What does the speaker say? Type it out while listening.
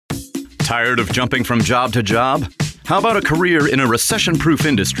Tired of jumping from job to job? How about a career in a recession-proof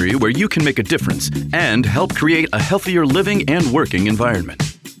industry where you can make a difference and help create a healthier living and working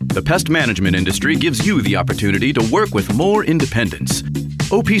environment? The pest management industry gives you the opportunity to work with more independence.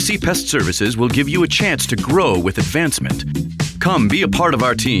 OPC Pest Services will give you a chance to grow with advancement. Come be a part of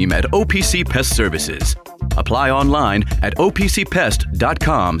our team at OPC Pest Services. Apply online at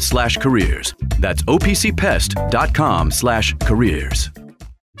opcpest.com/careers. That's opcpest.com/careers.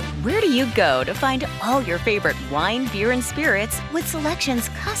 Where do you go to find all your favorite wine, beer, and spirits with selections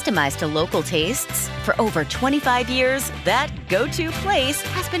customized to local tastes? For over 25 years, that go-to place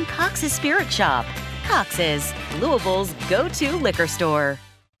has been Cox's Spirit Shop. Cox's, Louisville's go-to liquor store.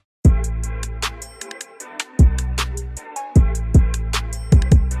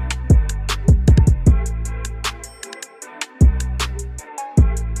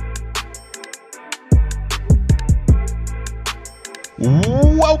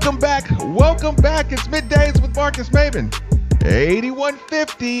 Welcome back. It's Middays with Marcus Maven.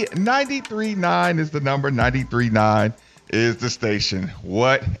 8150 93.9 is the number. 93.9 is the station.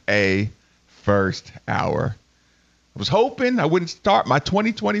 What a first hour. I was hoping I wouldn't start my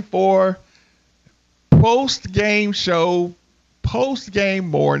 2024 post-game show, post-game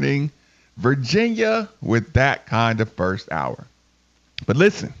morning, Virginia with that kind of first hour. But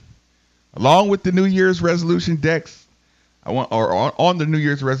listen, along with the New Year's resolution decks, on the New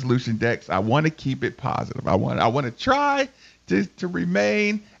Year's resolution decks, I want to keep it positive. I want to try to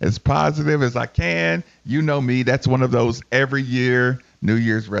remain as positive as I can. You know me, that's one of those every year New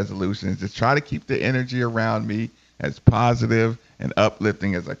Year's resolutions. Just try to keep the energy around me as positive and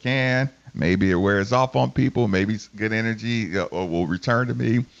uplifting as I can. Maybe it wears off on people. Maybe good energy will return to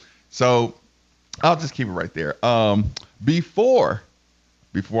me. So I'll just keep it right there. Before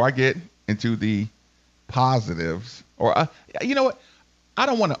I get into the positives, or you know what? I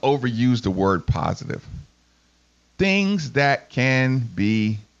don't want to overuse the word positive. Things that can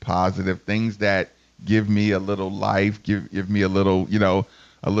be positive, things that give me a little life, give me a little,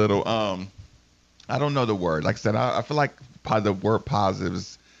 I don't know the word. Like I said, I feel like the word positive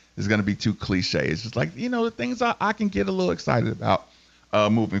is going to be too cliche. It's just like, the things I can get a little excited about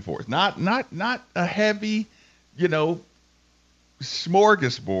moving forward. Not a heavy,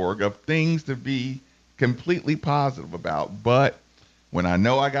 smorgasbord of things to be completely positive about. But when I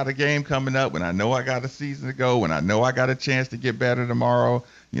know I got a game coming up, when I know I got a season to go, when I know I got a chance to get better tomorrow,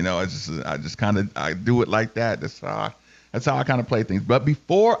 I just kind of do it like that. That's how I kind of play things. But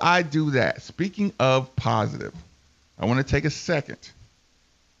before I do that, speaking of positive, I want to take a second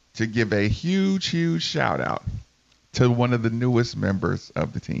to give a huge shout out to one of the newest members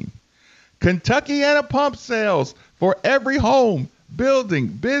of the team. Kentuckiana Pump Sales, for every home, building,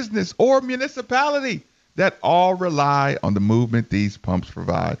 business, or municipality that all rely on the movement these pumps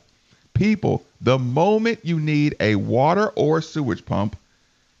provide. People, the moment you need a water or sewage pump,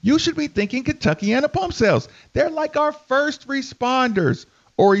 you should be thinking Kentuckiana Pump Sales. They're like our first responders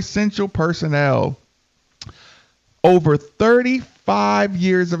or essential personnel. Over 35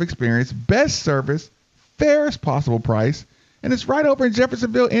 years of experience, best service, fairest possible price, and it's right over in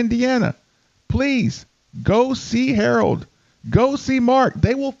Jeffersonville, Indiana. Please go see Harold. Go see Mark.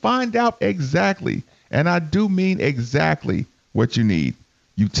 They will find out exactly, and I do mean exactly, what you need.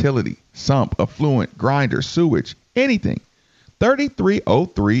 Utility, sump, affluent, grinder, sewage, anything.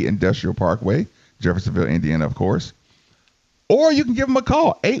 3303 Industrial Parkway, Jeffersonville, Indiana, of course. Or you can give them a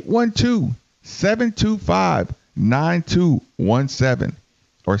call, 812-725-9217,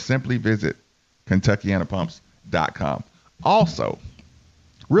 or simply visit KentuckianaPumps.com. Also,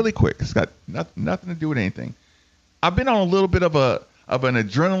 really quick, it's got nothing to do with anything. I've been on a little bit of an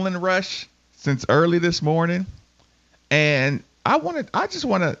adrenaline rush since early this morning, and I just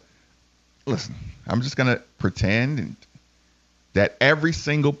want to listen. I'm just gonna pretend that every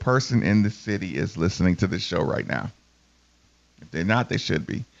single person in the city is listening to this show right now. If they're not, they should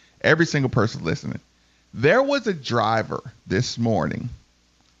be. Every single person listening. There was a driver this morning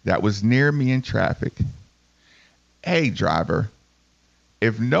that was near me in traffic. Hey, driver,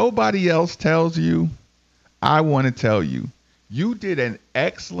 if nobody else tells you, I want to tell you, you did an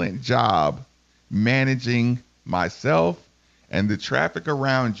excellent job managing myself and the traffic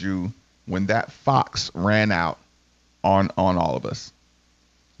around you when that fox ran out on all of us.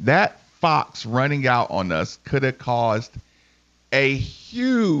 That fox running out on us could have caused a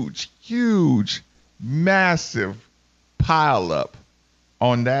huge, massive pileup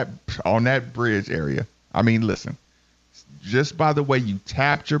on that bridge area. I mean, listen, just by the way you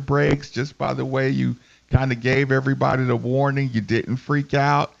tapped your brakes, just by the way you kind of gave everybody the warning, you didn't freak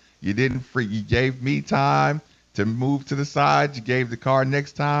out. You gave me time to move to the side. You gave the car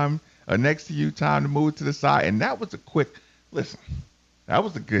next time next to you, time to move to the side. And that was a quick, listen, that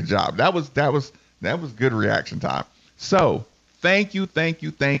was a good job. That was good reaction time. So thank you.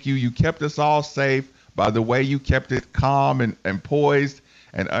 You kept us all safe by the way you kept it calm and poised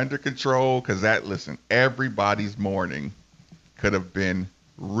and under control. Because listen, everybody's morning could have been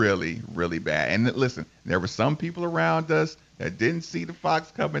really, really bad. And listen, there were some people around us that didn't see the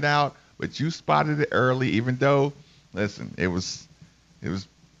fox coming out, but you spotted it early, even though, listen, it was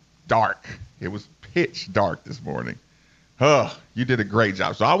dark. It was pitch dark this morning. You did a great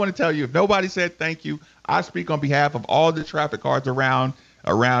job. So I want to tell you, if nobody said thank you, I speak on behalf of all the traffic guards around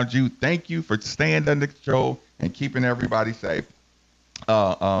you. Thank you for staying under control and keeping everybody safe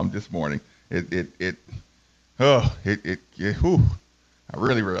this morning. I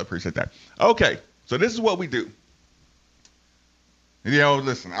really, really appreciate that. Okay, so this is what we do.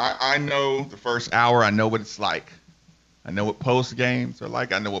 Listen, I know the first hour, I know what it's like. I know what post games are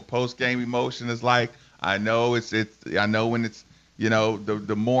like. I know what post game emotion is like. I know I know when it's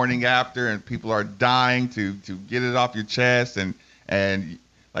the morning after and people are dying to get it off your chest, and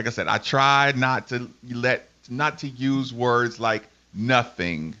like I said, I tried not to use words like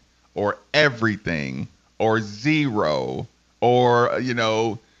nothing or everything or zero or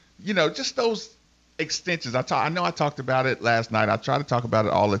just those extensions. I know I talked about it last night. I try to talk about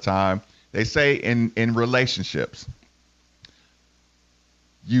it all the time. They say in relationships,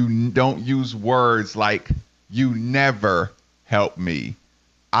 you don't use words like you never help me.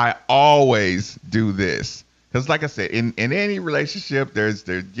 I always do this. Because like I said, in any relationship, there's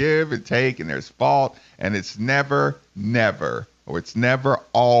give and take and there's fault, and it's never, or it's never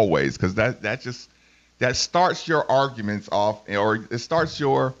always, because that starts your arguments off, or it starts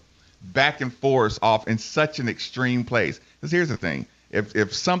your back and forth off in such an extreme place. Because here's the thing.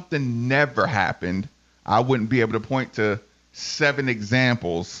 If something never happened, I wouldn't be able to point to 7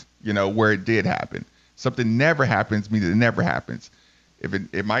 examples, where it did happen. Something never happens means it never happens. If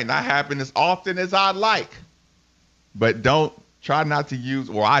it might not happen as often as I'd like, but I try not to use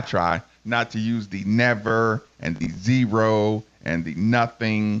the never and the zero and the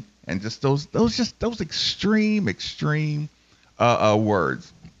nothing and just those extreme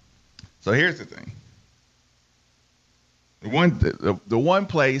words. So here's the thing. The one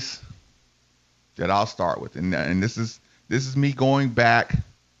place that I'll start with, and this is me going back,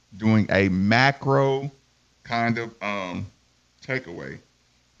 doing a macro kind of takeaway.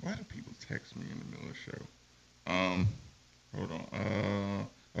 Why do people text me in the middle of the show? Hold on.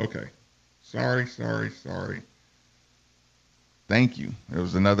 Okay. Sorry. Thank you. There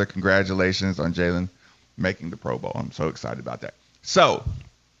was another congratulations on Jalen making the Pro Bowl. I'm so excited about that. So,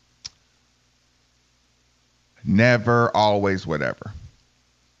 never, always, whatever.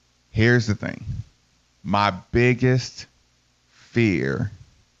 Here's the thing. My biggest fear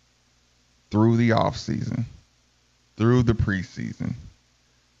through the offseason, through the preseason,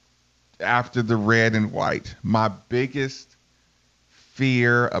 after the red and white, my biggest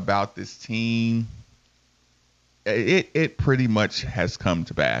fear about this team, it pretty much has come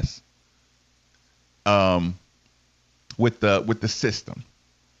to pass. With the system.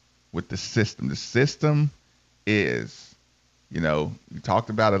 The system is, we talked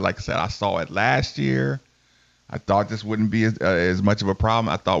about it. Like I said, I saw it last year. I thought this wouldn't be as much of a problem.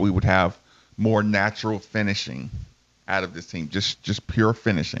 I thought we would have more natural finishing out of this team, just pure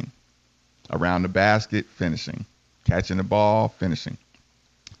finishing. Around the basket, finishing. Catching the ball, finishing.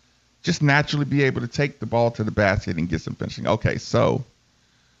 Just naturally be able to take the ball to the basket and get some finishing. Okay, so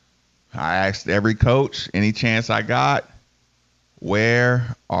I asked every coach, any chance I got,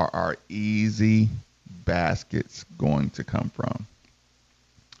 where are our easy baskets going to come from?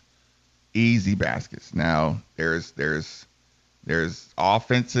 Easy baskets. Now, there's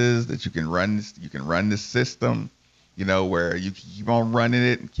offenses that you can run. You can run this system, where you keep on running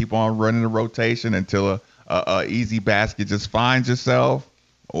it and keep on running the rotation until a easy basket just finds yourself.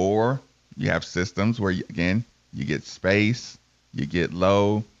 Or you have systems where, you get space, you get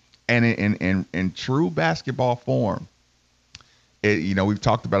low. And in true basketball form, we've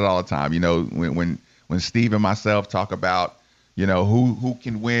talked about it all the time. When Steve and myself talk about, who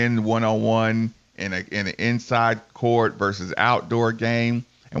can win one-on-one in an inside court versus outdoor game,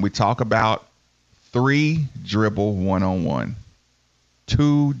 and we talk about 3 dribble one-on-one,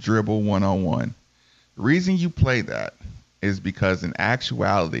 2 dribble one-on-one. The reason you play that is because in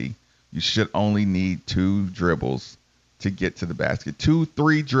actuality, you should only need 2 dribbles to get to the basket,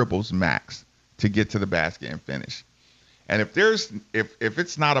 2-3 dribbles max to get to the basket and finish. And if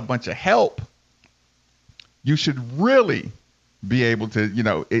it's not a bunch of help, you should really be able to,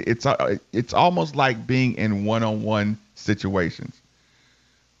 it's almost like being in one-on-one situations.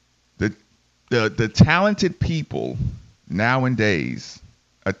 the talented people nowadays,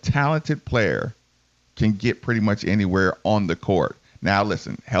 a talented player can get pretty much anywhere on the court. Now,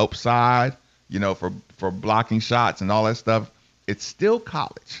 listen, help side, for blocking shots and all that stuff, it's still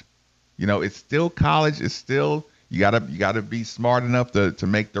college. It's still college. It's still you gotta be smart enough to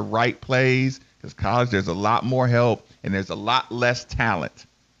make the right plays. Because college, there's a lot more help and there's a lot less talent.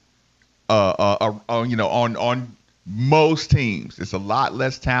 On most teams, it's a lot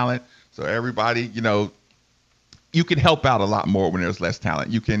less talent. So everybody, you can help out a lot more when there's less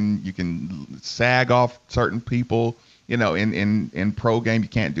talent. You can sag off certain people. In pro game, you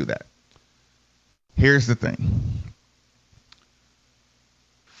can't do that. Here's the thing.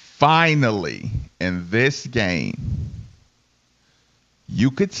 Finally, in this game, you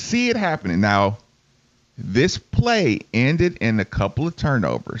could see it happening. Now, this play ended in a couple of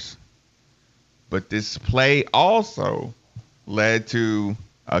turnovers, but this play also led to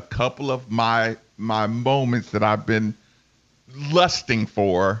a couple of my moments that I've been lusting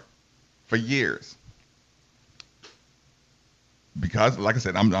for years. Because, like I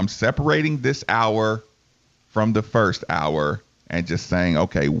said, I'm separating this hour from the first hour and just saying,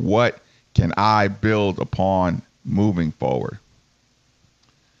 okay, what can I build upon moving forward?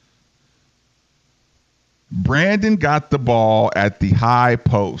 Brandon got the ball at the high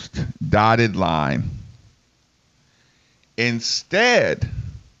post, dotted line. Instead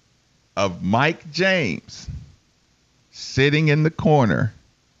of Mike James sitting in the corner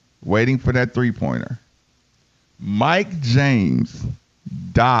waiting for that three-pointer, Mike James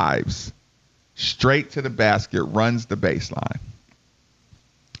dives straight to the basket, runs the baseline.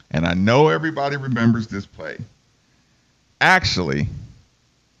 And I know everybody remembers this play. Actually,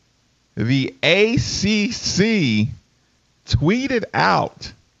 the ACC tweeted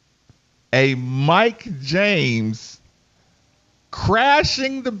out a Mike James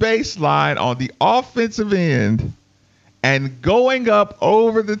crashing the baseline on the offensive end and going up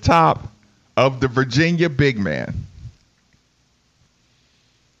over the top of the Virginia big man.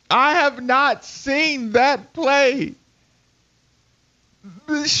 I have not seen that play.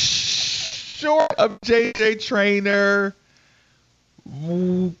 Short of J.J. Traynor,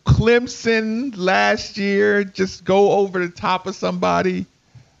 Clemson last year, just go over the top of somebody.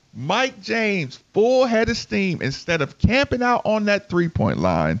 Mike James, full head of steam. Instead of camping out on that three-point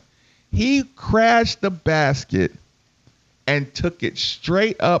line, he crashed the basket and took it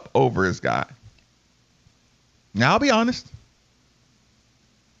straight up over his guy. Now, I'll be honest.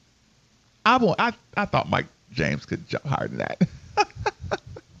 I thought Mike James could jump higher than that.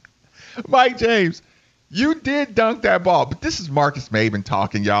 Mike James, you did dunk that ball, but this is Marcus Maven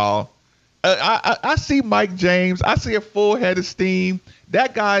talking, y'all. I see Mike James. I see a full head of steam.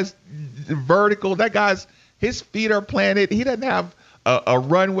 That guy's vertical. His feet are planted. He doesn't have a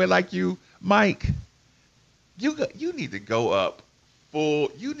runway like you. Mike, you need to go up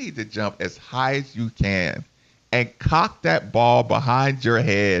full. You need to jump as high as you can and cock that ball behind your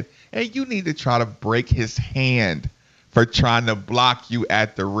head. And you need to try to break his hand for trying to block you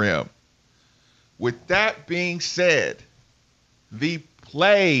at the rim. With that being said, the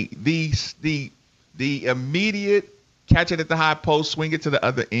play, the immediate catch it at the high post, swing it to the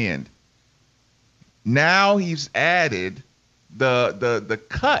other end. Now he's added the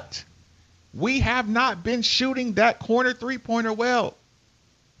cut. We have not been shooting that corner three-pointer well.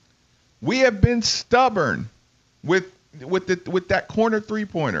 We have been stubborn with that corner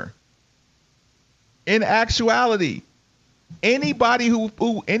three-pointer. In actuality, anybody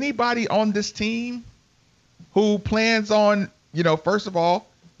on this team who plans on, first of all,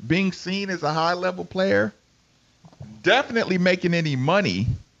 being seen as a high-level player, definitely making any money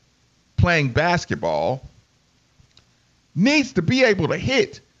playing basketball, needs to be able to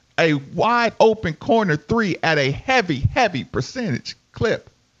hit a wide open corner three at a heavy percentage clip.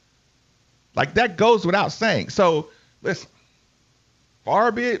 Like, that goes without saying. So, listen,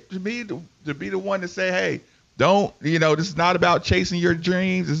 far be it to me to be the one to say, hey, don't, this is not about chasing your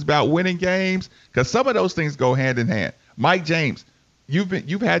dreams. This is about winning games, because some of those things go hand in hand. Mike James, you've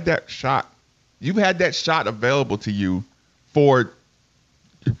had that shot. You've had that shot available to you for,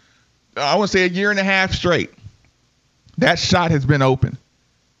 I want to say, a year and a half straight. That shot has been open.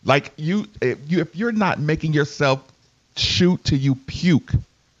 Like, if you're not making yourself shoot till you puke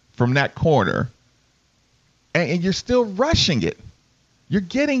from that corner, and you're still rushing it, you're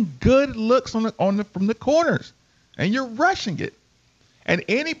getting good looks from the corners, and you're rushing it. And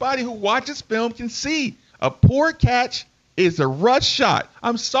anybody who watches film can see a poor catch is a rush shot.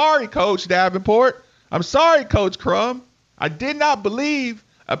 I'm sorry, Coach Davenport. I'm sorry, Coach Crum. I did not believe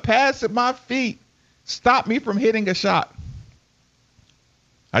a pass at my feet stopped me from hitting a shot.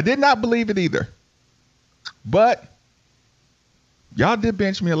 I did not believe it either. But y'all did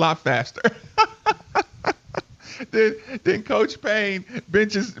bench me a lot faster. Then Coach Payne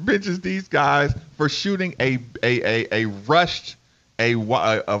benches these guys for shooting a rushed,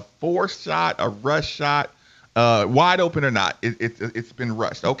 a forced shot, a rush shot, wide open or not. It's been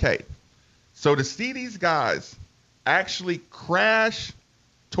rushed. Okay. So to see these guys actually crash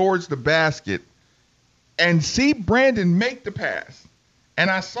towards the basket and see Brandon make the pass, and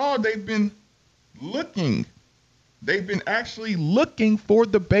I saw they've been actually looking for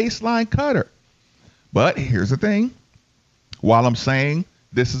the baseline cutter. But here's the thing. While I'm saying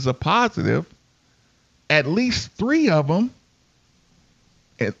this is a positive, at least 3 of them,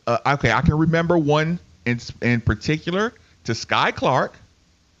 okay, I can remember one in particular to Sky Clark.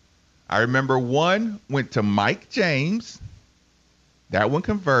 I remember one went to Mike James. That one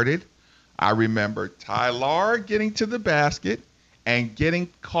converted. I remember Tyler getting to the basket and getting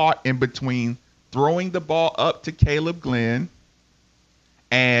caught in between throwing the ball up to Caleb Glenn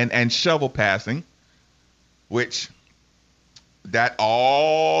and shovel passing, which that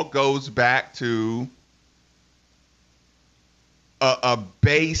all goes back to a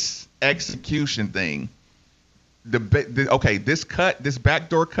base execution thing. This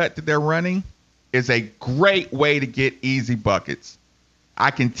backdoor cut that they're running is a great way to get easy buckets.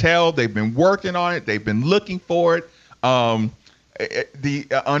 I can tell they've been working on it. They've been looking for it.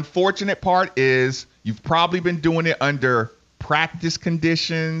 The unfortunate part is you've probably been doing it under practice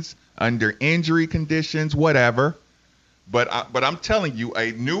conditions, under injury conditions, whatever. But I'm telling you,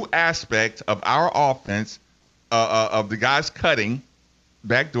 a new aspect of our offense, of the guys cutting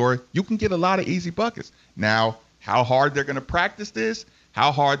backdoor, you can get a lot of easy buckets. Now, how hard they're going to practice this,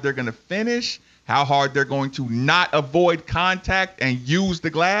 how hard they're going to finish, how hard they're going to not avoid contact and use the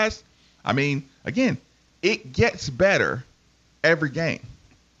glass. I mean, again, it gets better every game,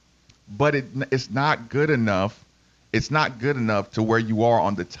 but it's not good enough. It's not good enough to where you are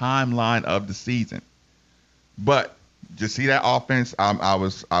on the timeline of the season. But just see that offense. I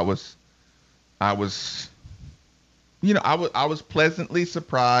was pleasantly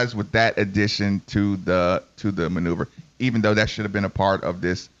surprised with that addition to the maneuver, even though that should have been a part of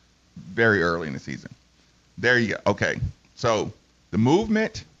this very early in the season. There you go. Okay, so the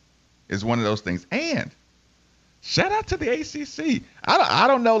movement is one of those things, and shout out to the ACC. I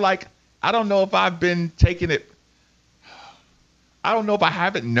don't know, I don't know if I've been taking it. I don't know if I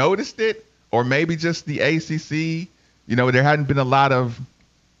haven't noticed it, or maybe just the ACC. There hadn't been a lot of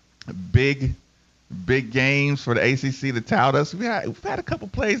big games for the ACC to tout us. We've had a couple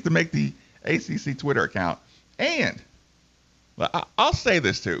plays to make the ACC Twitter account. And I'll say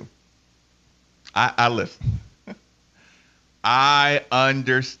this too. I listen. I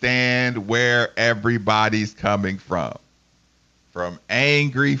understand where everybody's coming from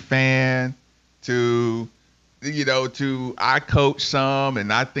angry fan to I coach some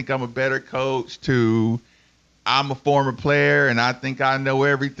and I think I'm a better coach, to I'm a former player and I think I know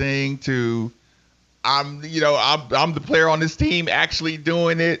everything, to I'm the player on this team actually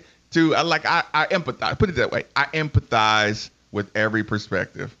doing it, to I empathize. Put it that way. I empathize with every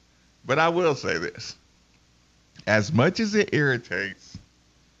perspective. But I will say this. As much as it irritates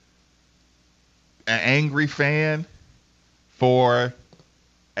an angry fan for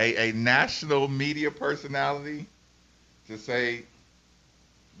a national media personality to say,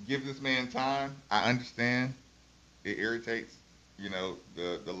 give this man time, I understand. It irritates,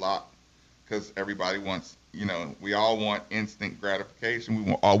 the lot, because everybody wants, we all want instant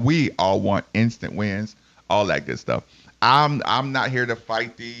gratification. We all want instant wins, all that good stuff. I'm not here to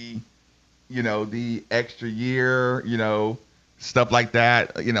fight the extra year, stuff like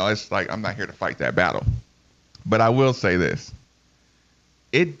that. It's like I'm not here to fight that battle. But I will say this.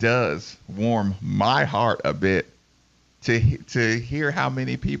 It does warm my heart a bit to hear how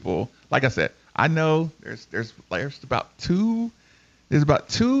many people, like I said, I know there's about two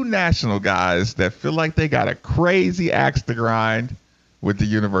national guys that feel like they got a crazy axe to grind with the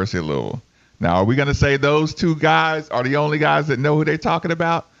University of Louisville. Now, are we going to say those 2 guys are the only guys that know who they're talking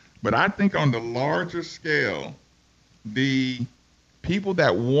about? But I think on the larger scale, the people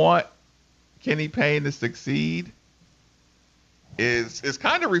that want Kenny Payne to succeed is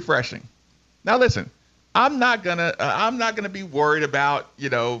kind of refreshing. Now, listen, I'm not gonna be worried about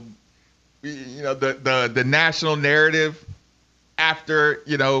the national narrative after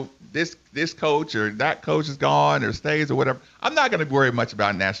this coach or that coach is gone or stays or whatever. I'm not gonna worry much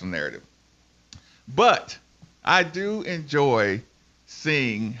about national narrative, but I do enjoy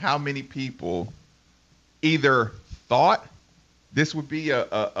seeing how many people either thought this would be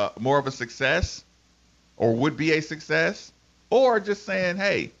a more of a success or would be a success, or just saying,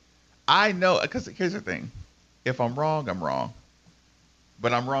 hey, I know, because here's the thing. If I'm wrong, I'm wrong.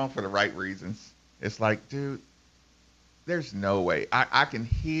 But I'm wrong for the right reasons. It's like, dude, there's no way. I can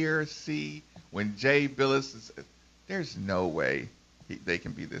see when Jay Billis is, there's no way they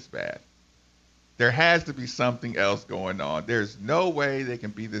can be this bad. There has to be something else going on. There's no way they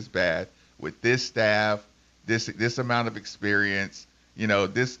can be this bad with this staff, this amount of experience,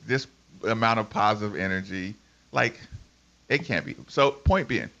 this amount of positive energy. Like, it can't be. So, point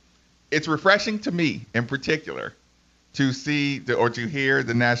being, it's refreshing to me in particular to see or to hear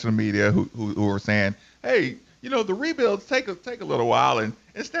the national media who are saying, hey, the rebuilds take a little while, and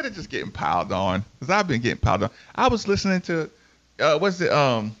instead of just getting piled on, because I've been getting piled on, I was listening to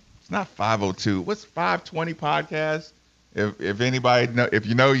it's not 502, what's 520 podcast? If anybody know, if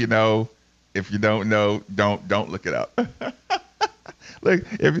you know, you know, if you don't know, don't look it up. Look,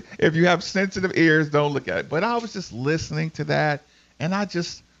 if you have sensitive ears, don't look at it. But I was just listening to that, and I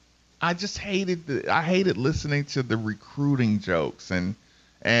just hated listening to the recruiting jokes, and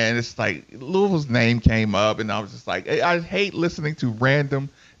it's like Louisville's name came up, and I was just like, I hate listening to random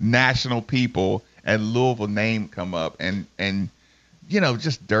national people and Louisville name come up, and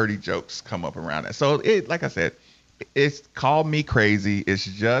just dirty jokes come up around it. So like I said, it's called me crazy. It's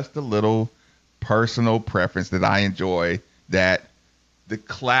just a little personal preference that I enjoy, that the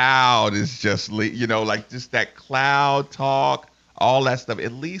cloud is just, like just that cloud talk, all that stuff.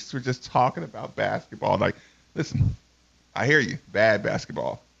 At least we're just talking about basketball. Like, listen, I hear you. Bad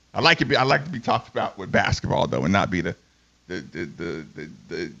basketball. I like to be talked about with basketball though, and not be the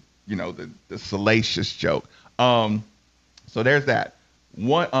salacious joke. So there's that.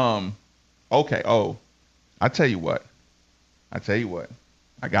 One. Okay. Oh, I tell you what. I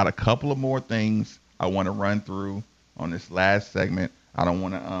got a couple of more things I want to run through on this last segment. I don't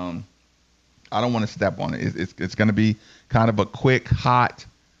want to step on it. It's going to be kind of a quick, hot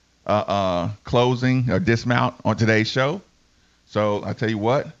closing or dismount on today's show. So I tell you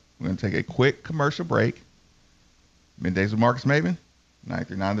what, we're going to take a quick commercial break. Middays with Marcus Maven,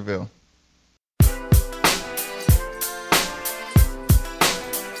 939 The Ville.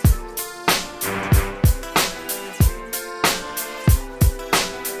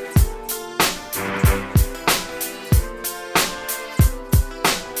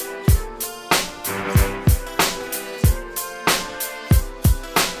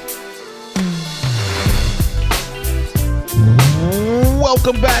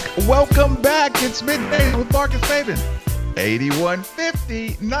 Welcome back. It's Middays with Marcus Maven.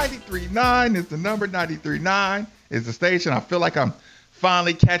 8150 93.9 is the number. 93.9 is the station. I feel like I'm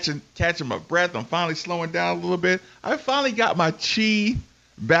finally catching my breath. I'm finally slowing down a little bit. I finally got my chi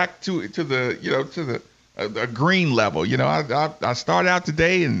back to the green level. I started out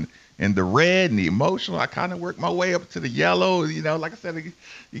today in the red and the emotional. I kind of worked my way up to the yellow. Like I said,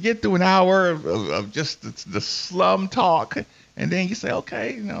 you get through an hour of just the slum talk. And then you say,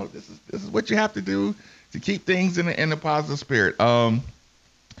 okay, this is what you have to do to keep things in a positive spirit.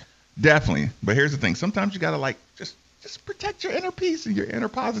 Definitely. But here's the thing. Sometimes you got to just protect your inner peace and your inner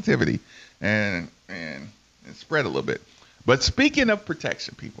positivity and spread a little bit. But speaking of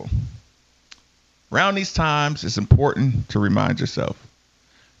protection, people, around these times, it's important to remind yourself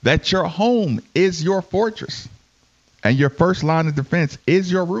that your home is your fortress and your first line of defense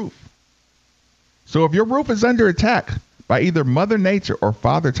is your roof. So if your roof is under attack by either Mother Nature or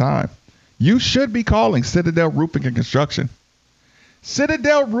Father Time, you should be calling Citadel Roofing and Construction.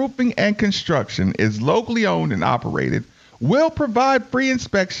 Citadel Roofing and Construction is locally owned and operated, will provide free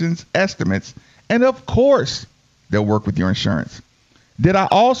inspections, estimates, and of course, they'll work with your insurance. Did I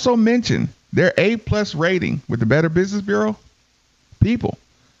also mention their A+ rating with the Better Business Bureau? People,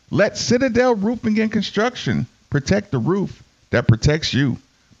 let Citadel Roofing and Construction protect the roof that protects you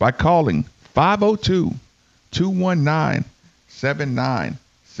by calling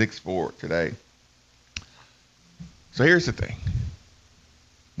 502-219-7964 today. So here's the thing.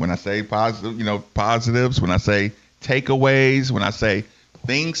 When I say positives, when I say takeaways, when I say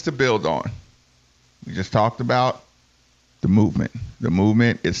things to build on, we just talked about the movement. The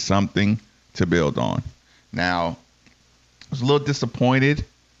movement is something to build on. Now, I was a little disappointed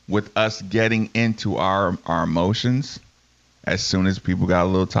with us getting into our emotions as soon as people got a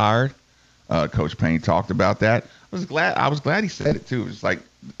little tired. Coach Payne talked about that. I was glad he said it too. It's like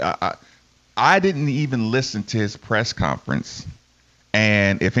I didn't even listen to his press conference.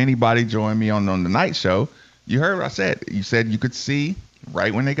 And if anybody joined me on the night show, you heard what I said. You said you could see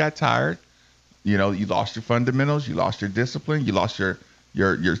right when they got tired. You lost your fundamentals, you lost your discipline, you lost your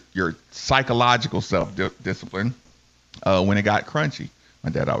psychological self-discipline when it got crunchy. My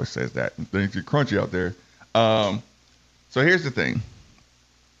dad always says that. Things get crunchy out there. So here's the thing.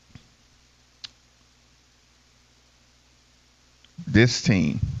 This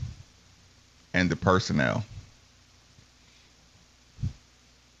team and the personnel.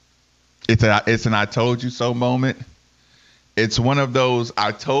 It's an I told you so moment. It's one of those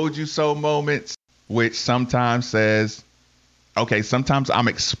I told you so moments, which sometimes says, okay, sometimes I'm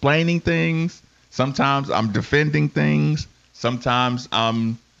explaining things, sometimes I'm defending things, sometimes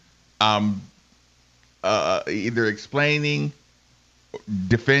I'm either explaining,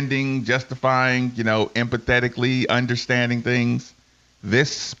 defending, justifying, empathetically understanding things.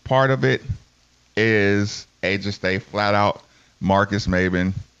 This part of it is just a flat out Marcus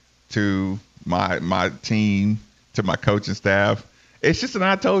Maben to my team, to my coaching staff. It's just an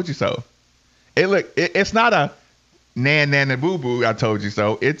I told you so. It's not a nan boo boo I told you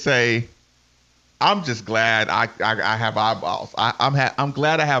so. It's a I'm just glad I have eyeballs. I'm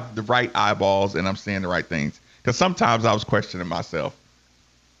glad I have the right eyeballs and I'm seeing the right things. Because sometimes I was questioning myself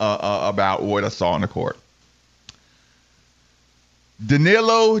about what I saw on the court.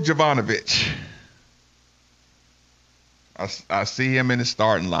 Danilo Jovanovic. I see him in the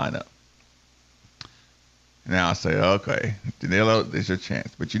starting lineup. Now I say, okay, Danilo, there's your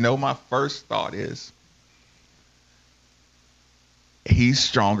chance. But my first thought is he's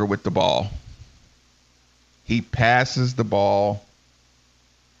stronger with the ball. He passes the ball.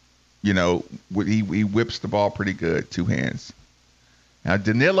 He whips the ball pretty good, two hands. Now,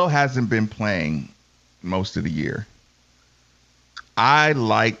 Danilo hasn't been playing most of the year. I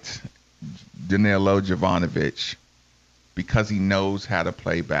liked Danilo Jovanovic because he knows how to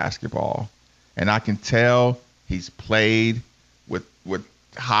play basketball. And I can tell he's played with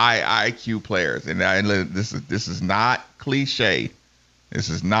high IQ players. And this is not cliche. This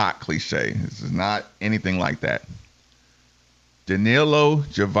is not cliche. This is not anything like that. Danilo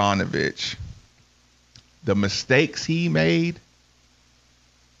Jovanovic, the mistakes he made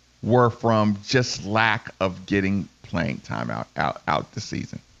were from just lack of getting playing time out the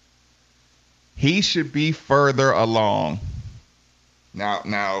season. He should be further along.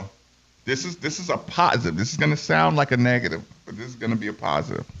 Now, this is a positive. This is going to sound like a negative, but this is going to be a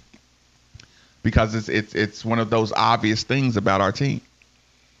positive because it's one of those obvious things about our team.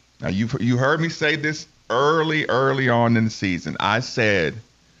 Now, you heard me say this early on in the season. I said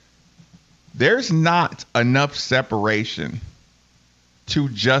there's not enough separation to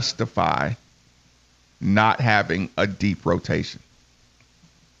justify not having a deep rotation.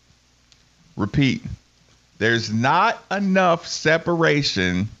 Repeat, there's not enough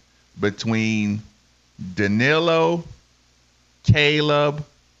separation between Danilo, Caleb,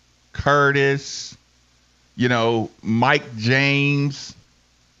 Curtis, Mike James,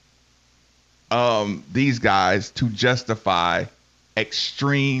 these guys to justify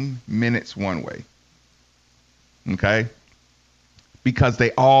extreme minutes one way. Okay? Because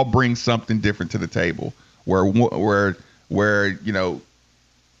they all bring something different to the table. Where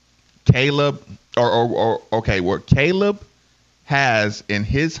Caleb what Caleb has in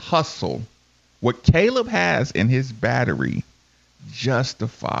his hustle, what Caleb has in his battery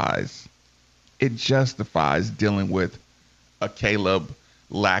justifies dealing with a Caleb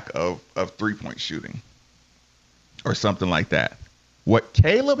lack of 3-point shooting or something like that. What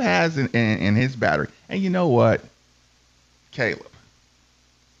Caleb has in his battery, and you know what? Caleb,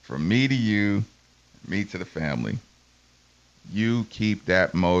 from me to you, me to the family, you keep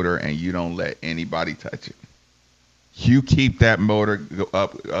that motor and you don't let anybody touch it. You keep that motor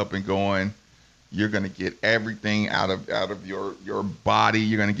up and going. You're going to get everything out of your body.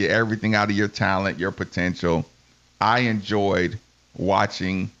 You're going to get everything out of your talent, your potential. I enjoyed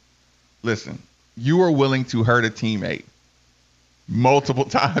watching. Listen, you were willing to hurt a teammate multiple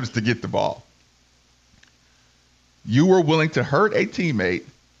times to get the ball. You were willing to hurt a teammate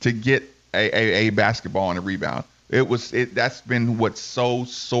to get a basketball and a rebound. That's been what's so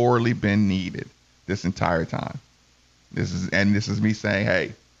sorely been needed this entire time. This is me saying,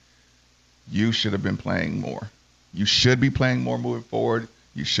 hey, you should have been playing more. You should be playing more moving forward.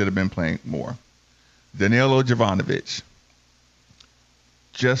 You should have been playing more. Danilo Jovanovic,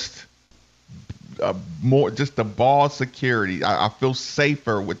 just the ball security. I feel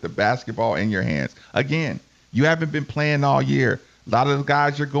safer with the basketball in your hands. Again, you haven't been playing all year. A lot of the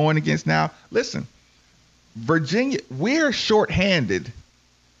guys you're going against now, listen, Virginia, we're shorthanded,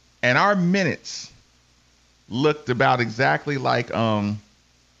 and our minutes looked about exactly like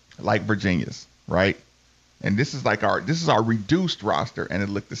Virginia's, right? And this is our reduced roster, and it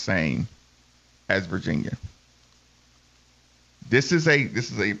looked the same as Virginia. This is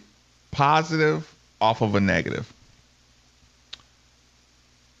a positive off of a negative.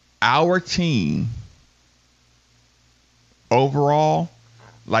 Our team overall,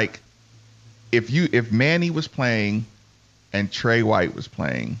 like if Manny was playing and Trey White was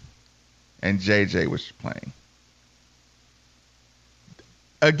playing and JJ was playing,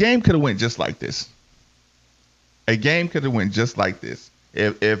 a game could have went just like this. A game could have went just like this.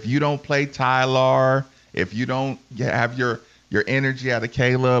 If you don't play Tyler, if you don't have your energy out of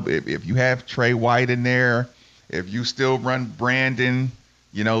Caleb, if you have Trey White in there, if you still run Brandon,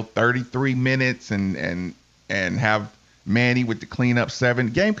 33 minutes and have Manny with the cleanup 7,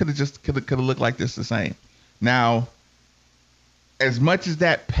 the game could have looked like this the same. Now, as much as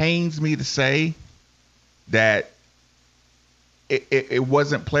that pains me to say that it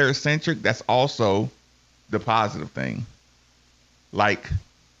wasn't player centric, that's also the positive thing. Like,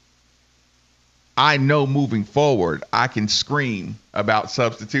 I know moving forward, I can scream about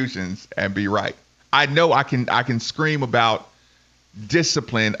substitutions and be right. I know I can scream about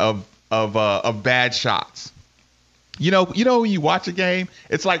discipline of bad shots. When you watch a game,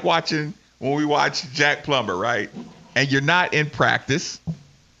 it's like when we watch Jack Plummer, right? And you're not in practice,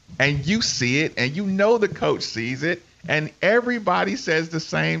 and you see it, and the coach sees it, and everybody says the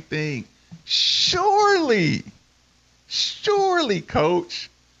same thing. Surely, coach,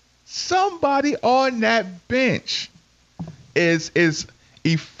 somebody on that bench is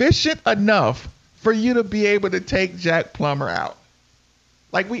efficient enough for you to be able to take Jack Plummer out.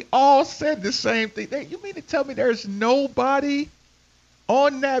 Like, we all said the same thing. You mean to tell me there's nobody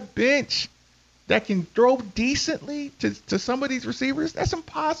on that bench that can throw decently to some of these receivers? That's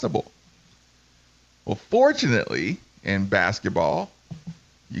impossible. Well, fortunately, in basketball,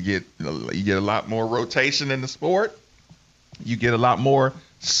 you get a lot more rotation in the sport. You get a lot more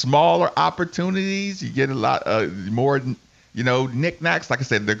smaller opportunities. You get a lot more, knickknacks. Like I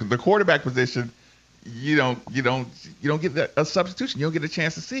said, the quarterback position, you don't get a substitution. You don't get a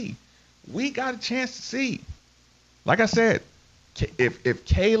chance to see. We got a chance to see. Like I said, if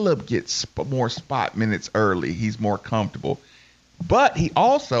Caleb gets more spot minutes early, he's more comfortable. But he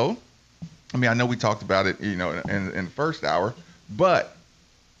also, I know we talked about it, in the first hour, but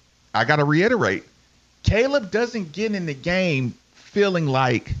I got to reiterate, Caleb doesn't get in the game feeling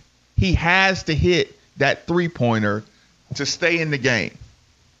like he has to hit that 3-pointer to stay in the game.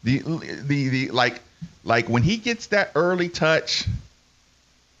 Like when he gets that early touch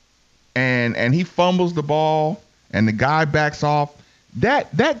and he fumbles the ball and the guy backs off,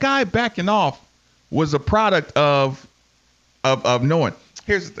 that guy backing off was a product of knowing.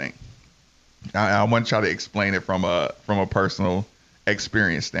 Here's the thing. I want to try to explain it from a personal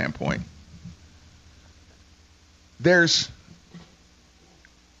experience standpoint. There's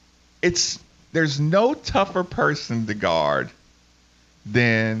no tougher person to guard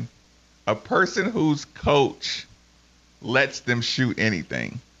than a person whose coach lets them shoot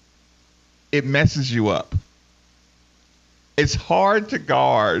anything. It messes you up. It's hard to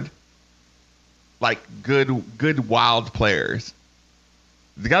guard like good wild players.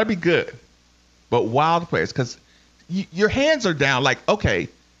 They got to be good, but wild players, because your hands are down. Like, okay,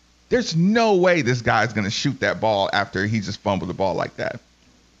 there's no way this guy's going to shoot that ball after he just fumbled the ball like that.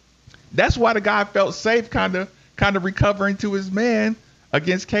 That's why the guy felt safe kind of recovering to his man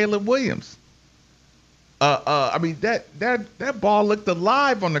against Caleb Williams. That ball looked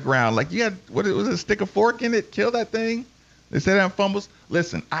alive on the ground. Like, you had, what was it, stick a fork in it, kill that thing? They said that on fumbles.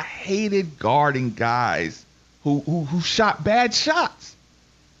 Listen, I hated guarding guys who shot bad shots.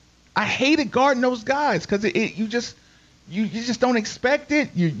 I hated guarding those guys because you just don't expect it.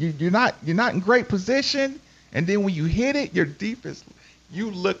 You're not in great position, and then when you hit it, your defense, you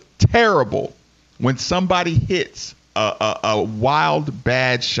look terrible when somebody hits a wild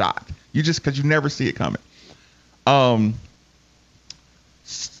bad shot. Because you never see it coming.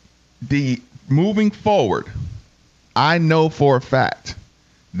 The moving forward, I know for a fact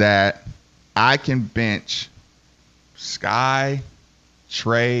that I can bench Sky,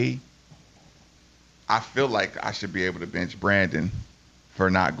 Trey. I feel like I should be able to bench Brandon for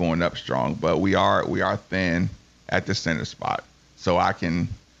not going up strong, but we are thin at the center spot. So I can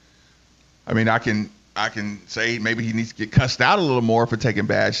say maybe he needs to get cussed out a little more for taking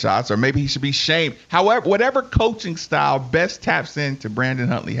bad shots, or maybe he should be shamed. However, whatever coaching style best taps into Brandon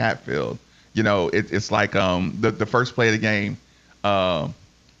Huntley Hatfield. It's like the first play of the game, the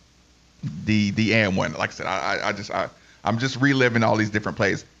and one. Like I said, I'm just reliving all these different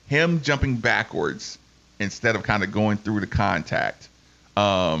plays. Him jumping backwards instead of kind of going through the contact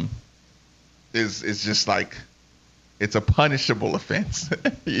is just like, it's a punishable offense.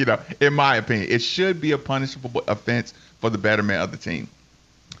 In my opinion, it should be a punishable offense for the betterment of the team.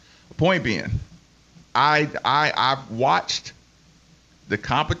 Point being, I've watched the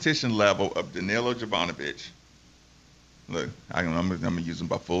competition level of Danilo Jovanovic. Look, I'm gonna use them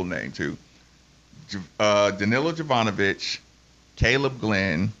by full name too. Danilo Jovanovic, Caleb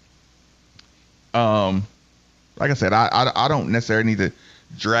Glenn. Like I said, I don't necessarily need to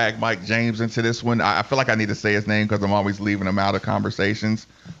drag Mike James into this one. I feel like I need to say his name because I'm always leaving him out of conversations.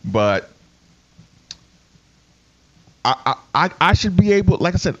 But I should be able,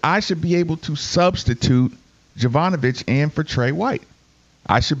 like I said, I should be able to substitute Jovanovic in for Trey White.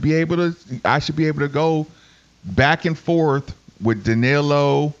 I should be able to go back and forth with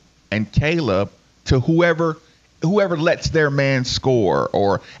Danilo and Caleb to whoever lets their man score,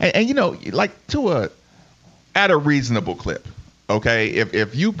 or and you know, like at a reasonable clip. Okay,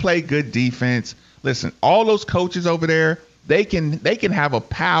 if you play good defense, listen, all those coaches over there, they can have a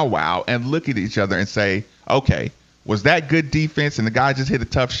powwow and look at each other and say, okay, was that good defense and the guy just hit a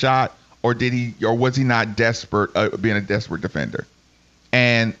tough shot, or was he not desperate, being a desperate defender,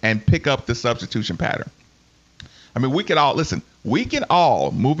 and pick up the substitution pattern. I mean, we can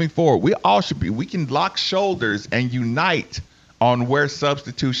all moving forward, we can lock shoulders and unite on where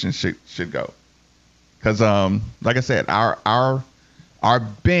substitution should go. Because, like I said, our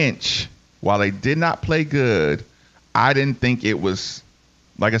bench, while they did not play good, I didn't think it was,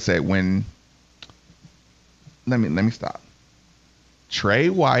 like I said, let me stop. Trey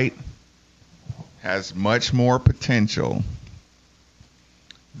White has much more potential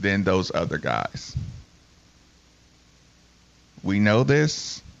than those other guys. We know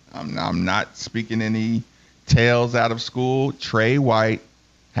this. I'm not speaking any tales out of school. Trey White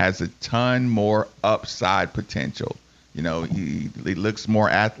has a ton more upside potential. You know, he looks more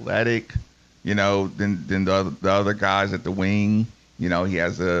athletic, you know, than the other guys at the wing. You know, he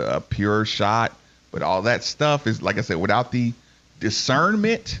has a pure shot, but all that stuff is, like I said, without the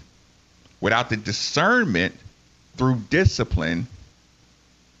discernment through discipline,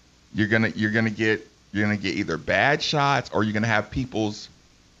 you're gonna get either bad shots, or you're gonna have people's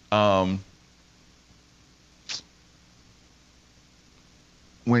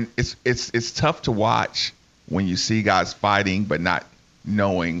when it's tough to watch when you see guys fighting but not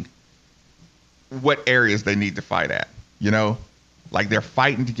knowing what areas they need to fight at. You know, like they're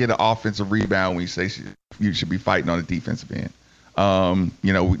fighting to get an offensive rebound when you say you should be fighting on the defensive end.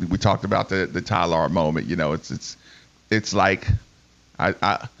 You know, we talked about the Tyler moment. You know, it's like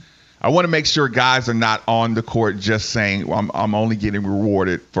I want to make sure guys are not on the court just saying, well, I'm only getting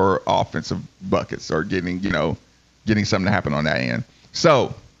rewarded for offensive buckets, or getting something to happen on that end.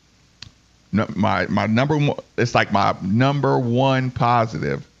 So my number one, it's like my number one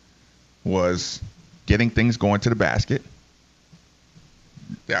positive was getting things going to the basket.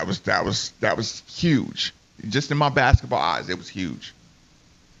 That was huge. Just in my basketball eyes, it was huge.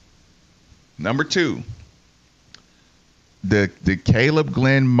 Number two, the Caleb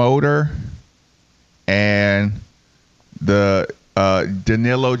Glenn motor and the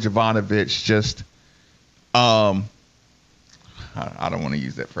Danilo Jovanovic just I don't want to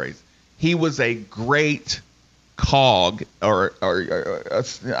use that phrase. He was a great cog, or I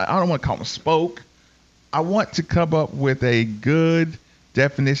don't want to call him a spoke. I want to come up with a good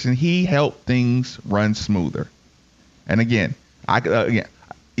definition. He helped things run smoother. And again,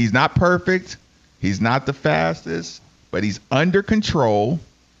 he's not perfect. He's not the fastest, but he's under control.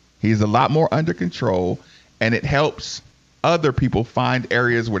 He's a lot more under control, and it helps other people find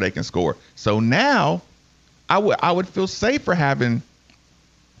areas where they can score. So now I would feel safer having,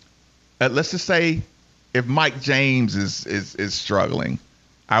 let's just say, if Mike James is struggling,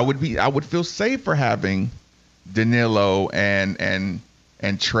 I would feel safer having Danilo and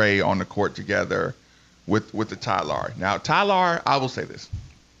Trey on the court together with the Tyler. Now Tyler, I will say this: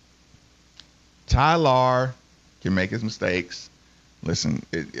 Tyler can make his mistakes. Listen,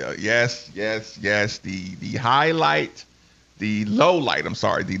 yes. The low light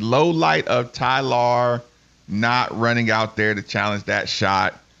of Tyler not running out there to challenge that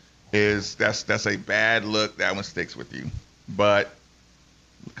shot that's a bad look. That one sticks with you. But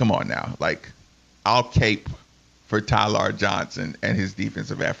come on now, like, I'll cape for Tyler Johnson and his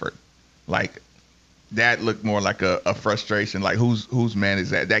defensive effort. Like, that looked more like a frustration. Like, whose man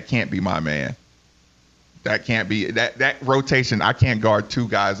is that? That can't be my man. That can't be that rotation. I can't guard two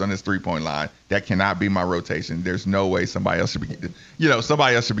guys on this 3-point line. That cannot be my rotation. There's no way somebody else should be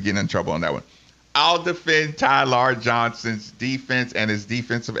getting in trouble on that one. I'll defend Tyler Johnson's defense and his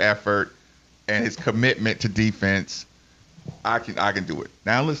defensive effort and his commitment to defense. I can do it.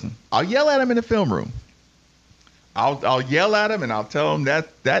 Now listen, I'll yell at him in the film room. I'll yell at him and I'll tell him that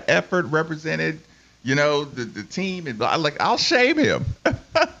effort represented, the team, and I'll shame him.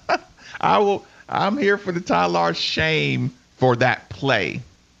 I'm here for the Tyler shame for that play,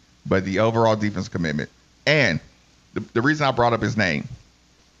 but the overall defense commitment. And the reason I brought up his name.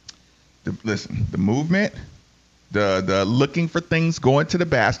 The movement, the looking for things going to the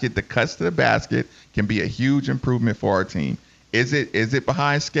basket, the cuts to the basket can be a huge improvement for our team. Is it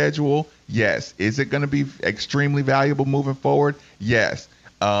behind schedule? Yes. Is it going to be extremely valuable moving forward? Yes.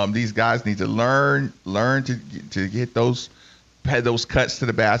 These guys need to learn to get those cuts to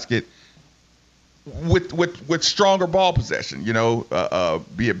the basket with stronger ball possession.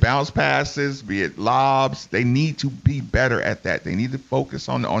 Be it bounce passes, be it lobs. They need to be better at that. They need to focus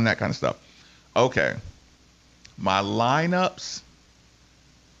on that kind of stuff. Okay. My lineups,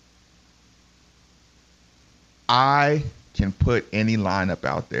 I can put any lineup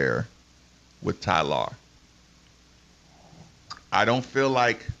out there with Tyler. I don't feel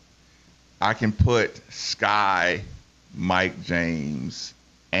like I can put Sky, Mike James,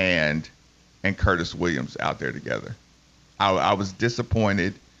 and Curtis Williams out there together. I was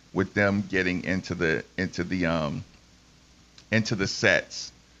disappointed with them getting into the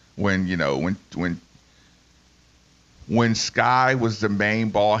sets when Sky was the main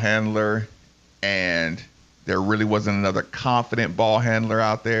ball handler and there really wasn't another confident ball handler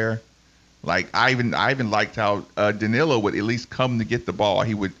out there. Like I even liked how Danilo would at least come to get the ball.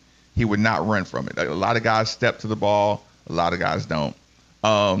 He would not run from it. A lot of guys step to the ball. A lot of guys don't.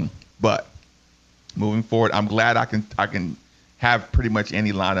 But moving forward, I'm glad I can have pretty much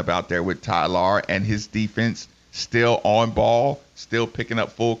any lineup out there with Tyler and his defense still on ball, still picking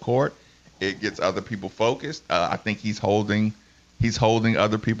up full court. It gets other people focused. I think he's holding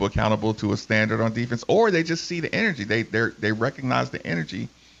other people accountable to a standard on defense, or they just see the energy. They recognize the energy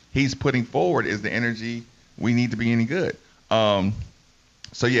he's putting forward is the energy we need to be any good.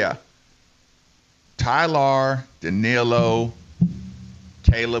 So yeah, Tyler, Danilo,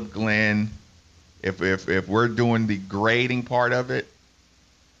 Caleb Glenn. If we're doing the grading part of it,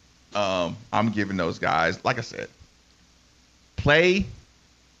 I'm giving those guys, like I said, play.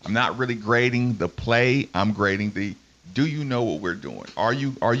 I'm not really grading the play. I'm grading the, do you know what we're doing? Are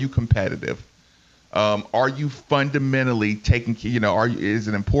you competitive? Are you fundamentally taking, is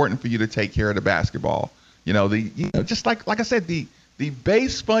it important for you to take care of the basketball? Just like I said, the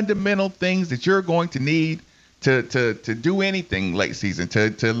base fundamental things that you're going to need to do anything late season,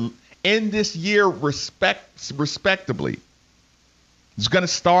 to end this year respectably. It's going to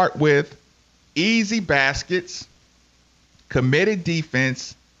start with easy baskets, committed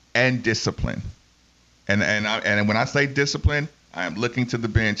defense, and discipline. And when I say discipline, I am looking to the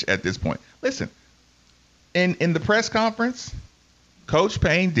bench at this point. Listen, in the press conference, Coach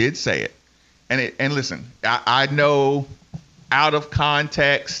Payne did say it. And listen, I know out of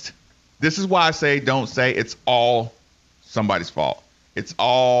context, this is why I say don't say it's all somebody's fault. It's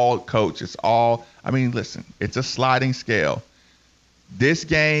all coach. Listen, it's a sliding scale. This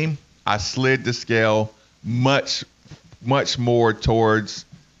game, I slid the scale much, much more towards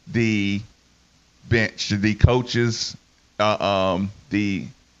the bench, the coaches, again,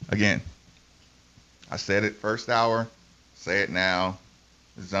 I said it first hour, say it now,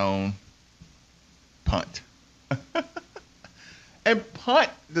 zone, punt. And punt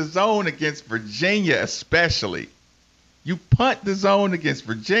the zone against Virginia especially. You punt the zone against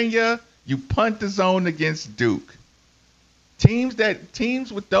Virginia, you punt the zone against Duke. Teams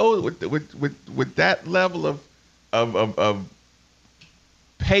with that level of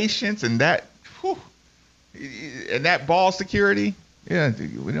patience and that ball security, yeah,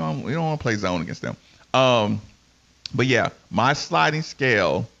 we don't want to play zone against them. But yeah, my sliding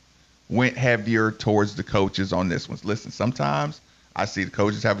scale went heavier towards the coaches on this one. Listen, sometimes I see the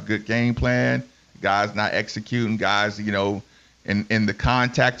coaches have a good game plan, guys not executing, guys, in the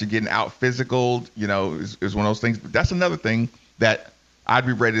contact, you're getting out physicaled, is one of those things. But that's another thing that I'd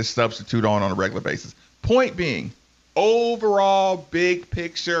be ready to substitute on a regular basis. Point being, overall big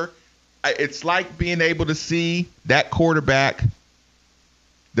picture, it's like being able to see that quarterback,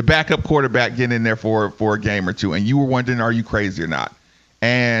 the backup quarterback, get in there for a game or two, and you were wondering, are you crazy or not?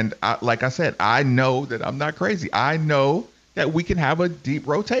 And like I said, I know that I'm not crazy. I know that we can have a deep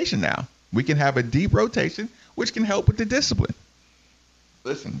rotation now. We can have a deep rotation, which can help with the discipline.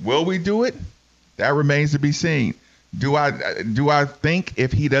 Listen, will we do it? That remains to be seen. Do I think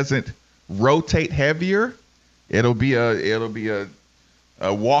if he doesn't rotate heavier, it'll be a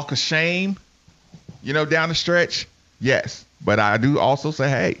walk of shame, down the stretch? Yes. But I do also say,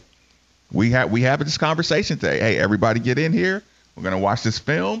 hey, we have this conversation today. Hey, everybody get in here. We're going to watch this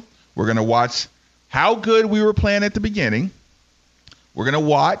film. We're going to watch how good we were playing at the beginning. We're going to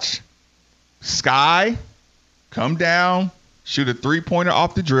watch Sky come down, shoot a three-pointer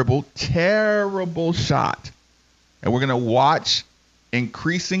off the dribble, terrible shot. And we're going to watch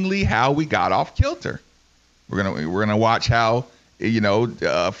increasingly how we got off kilter. We're gonna watch how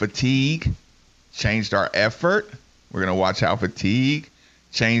fatigue changed our effort. We're gonna watch how fatigue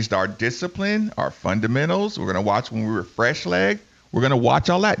changed our discipline, our fundamentals. We're gonna watch when we were fresh leg. We're gonna watch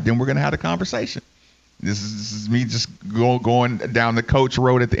all that. Then we're gonna have a conversation. This is me just going down the coach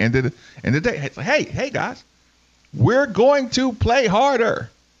road at the end of the day. It's like, hey guys, we're going to play harder.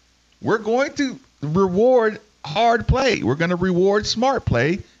 We're going to reward hard play. We're going to reward smart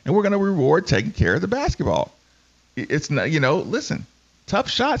play, and we're going to reward taking care of the basketball. It's not, listen, tough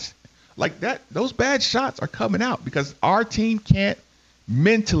shots like that. Those bad shots are coming out because our team can't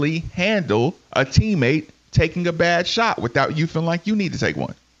mentally handle a teammate taking a bad shot without you feeling like you need to take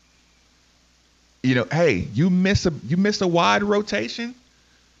one. Hey, you miss a wide rotation.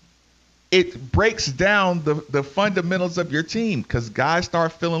 It breaks down the fundamentals of your team because guys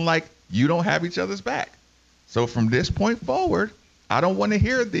start feeling like you don't have each other's back. So from this point forward, I don't want to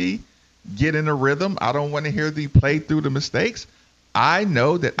hear the get in a rhythm. I don't want to hear the play through the mistakes. I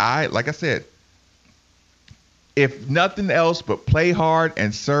know that like I said, if nothing else but play hard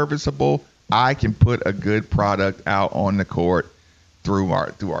and serviceable, I can put a good product out on the court through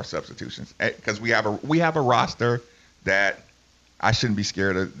our substitutions. Because we have a roster that I shouldn't be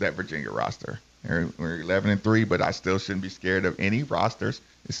scared of, that Virginia roster. We're 11-3, but I still shouldn't be scared of any rosters.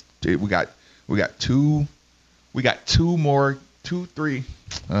 We got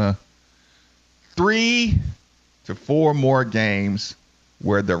 3 to 4 more games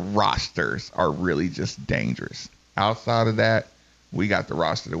where the rosters are really just dangerous. Outside of that, we got the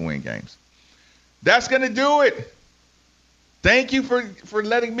roster to win games. That's gonna do it. Thank you for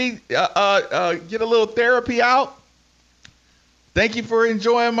letting me get a little therapy out. Thank you for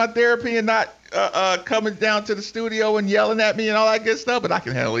enjoying my therapy and not coming down to the studio and yelling at me and all that good stuff, but I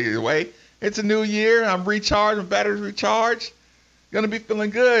can handle it either way. It's a new year. I'm recharged. My battery's recharged. Going to be feeling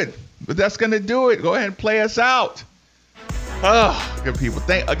good. But that's going to do it. Go ahead and play us out. Oh, good people.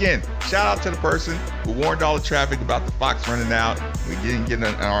 Again, shout out to the person who warned all the traffic about the Fox running out. We didn't get in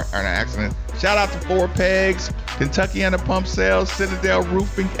an accident. Shout out to Four Pegs, Kentuckiana Pump Sales, Citadel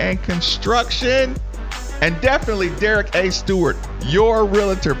Roofing and Construction, and definitely Derek A. Stewart, your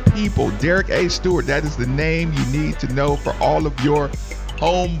realtor people. Derek A. Stewart, that is the name you need to know for all of your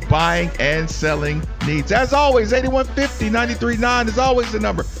home buying and selling needs. As always, 8150-939 is always the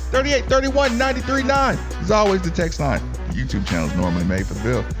number. 3831-939 is always the text line. The YouTube channel is normally made for the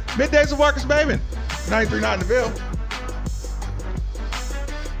Ville. Middays with Marcus Bateman, 939 the Ville.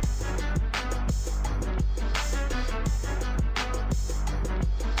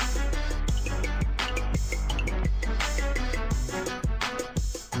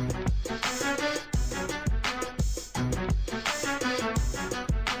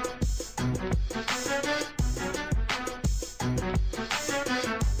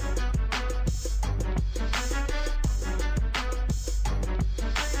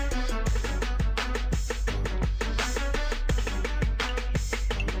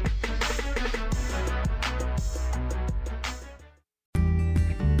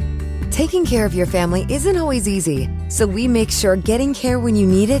 Taking care of your family isn't always easy, so we make sure getting care when you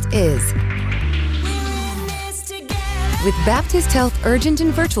need it is. With Baptist Health Urgent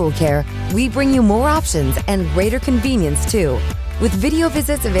and Virtual Care, we bring you more options and greater convenience too. With video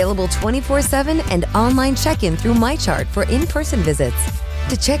visits available 24/7 and online check-in through MyChart for in-person visits.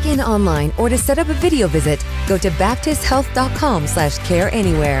 To check in online or to set up a video visit, go to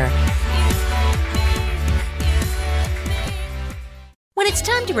baptisthealth.com/careanywhere. When it's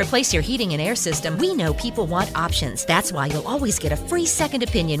time to replace your heating and air system, we know people want options. That's why you'll always get a free second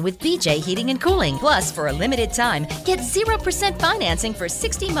opinion with BJ Heating and Cooling. Plus, for a limited time, get 0% financing for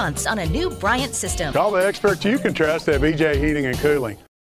 60 months on a new Bryant system. Call the experts you can trust at BJ Heating and Cooling.